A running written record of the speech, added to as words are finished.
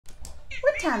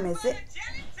time is it?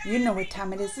 You know what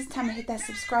time it is. It's time to hit that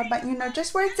subscribe button. You know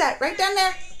just where it's at. Right down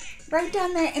there. Right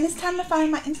down there. And it's time to follow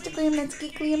my Instagram. That's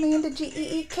Geekly Amanda.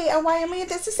 Geekly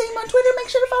Amanda. It's the same on Twitter. Make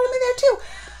sure to follow me there too.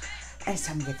 And it's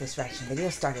time to get this reaction video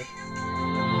started.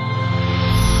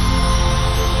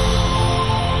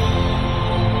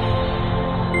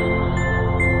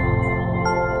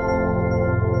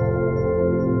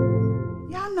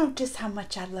 Just how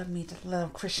much I love me the little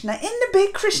Krishna and the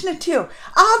big Krishna too.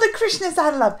 All the Krishnas I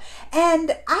love.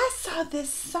 And I saw this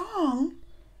song.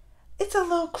 It's a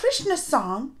little Krishna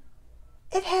song.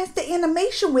 It has the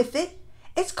animation with it.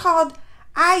 It's called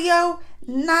Aayo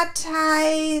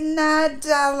Natkhat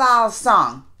Nandlal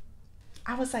song.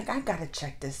 I was like, I gotta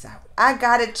check this out. I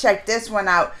gotta check this one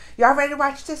out. Y'all ready to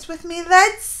watch this with me?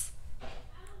 Let's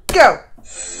go.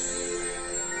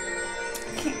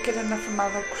 Can't get enough of my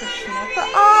little Krishna. But,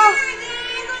 oh,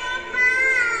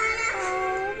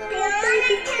 the little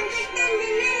baby Krishna.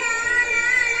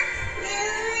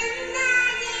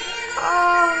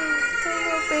 Oh, the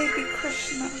little baby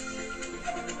Krishna.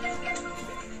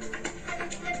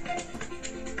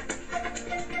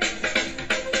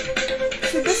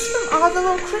 See, this is from all the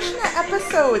little Krishna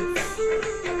episodes.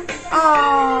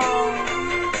 Oh,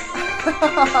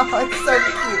 it's so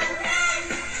cute.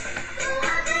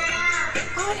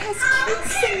 Oh, it has kids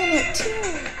singing it too.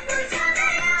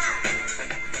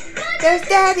 There's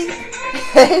Daddy.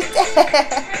 There's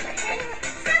Dad.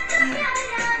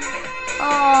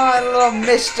 Oh, little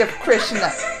mischief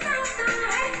Krishna.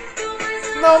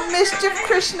 Little mischief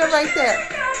Krishna right there.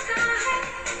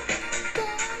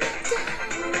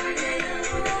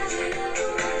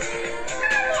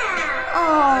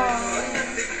 Oh.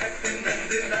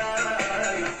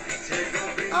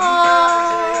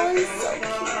 Oh, he's so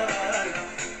cute.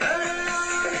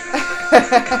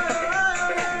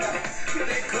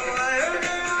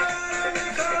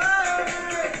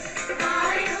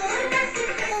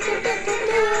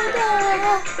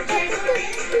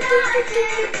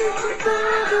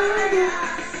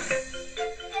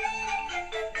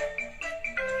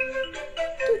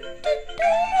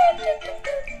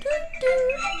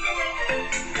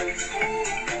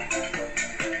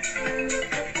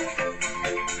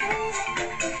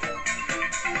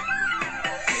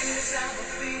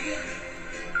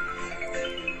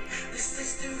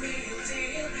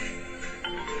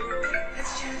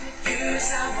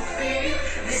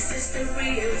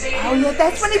 Oh yeah,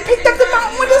 that's when he picked up the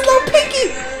mountain with his little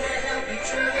pinky.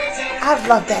 I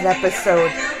love that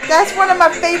episode. That's one of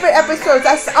my favorite episodes.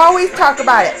 I always talk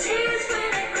about it.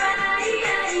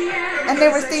 And they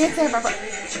were dancing.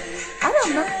 I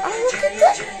don't know. Oh, look at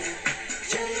that.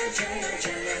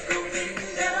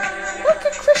 Look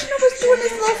at Krishna was doing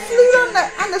his little flute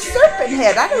on the serpent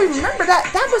head. I don't even remember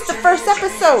that. That was the first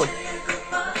episode.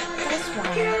 That's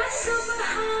why.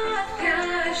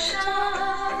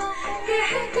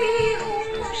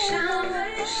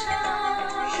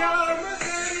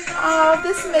 Oh,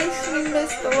 this makes me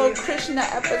miss the little Krishna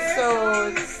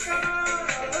episodes.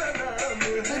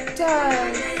 It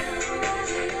does.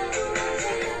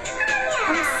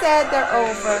 I'm sad they're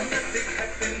over.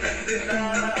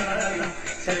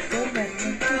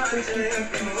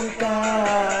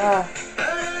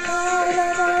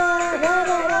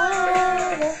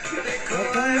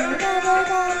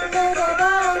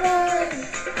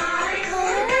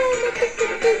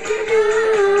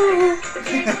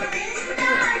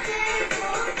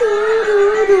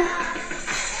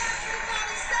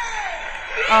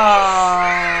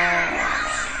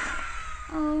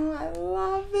 Oh, I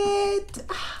love it.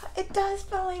 It does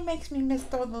really makes me miss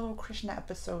those little Krishna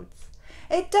episodes.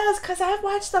 It does, because I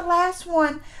watched the last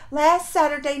one last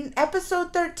Saturday,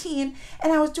 episode 13,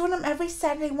 and I was doing them every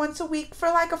Saturday once a week for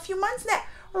like a few months now,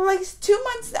 or like 2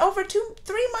 months, over 3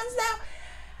 months now.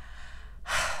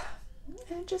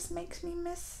 And it just makes me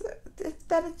miss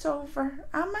that it's over.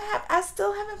 I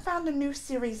still haven't found a new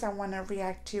series I want to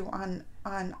react to on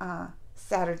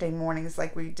Saturday mornings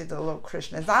like we did the little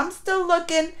Krishnas. I'm still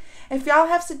looking. If y'all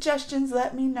have suggestions,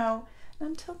 let me know.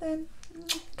 Until then,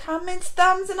 comments,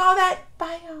 thumbs, and all that.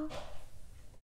 Bye, y'all.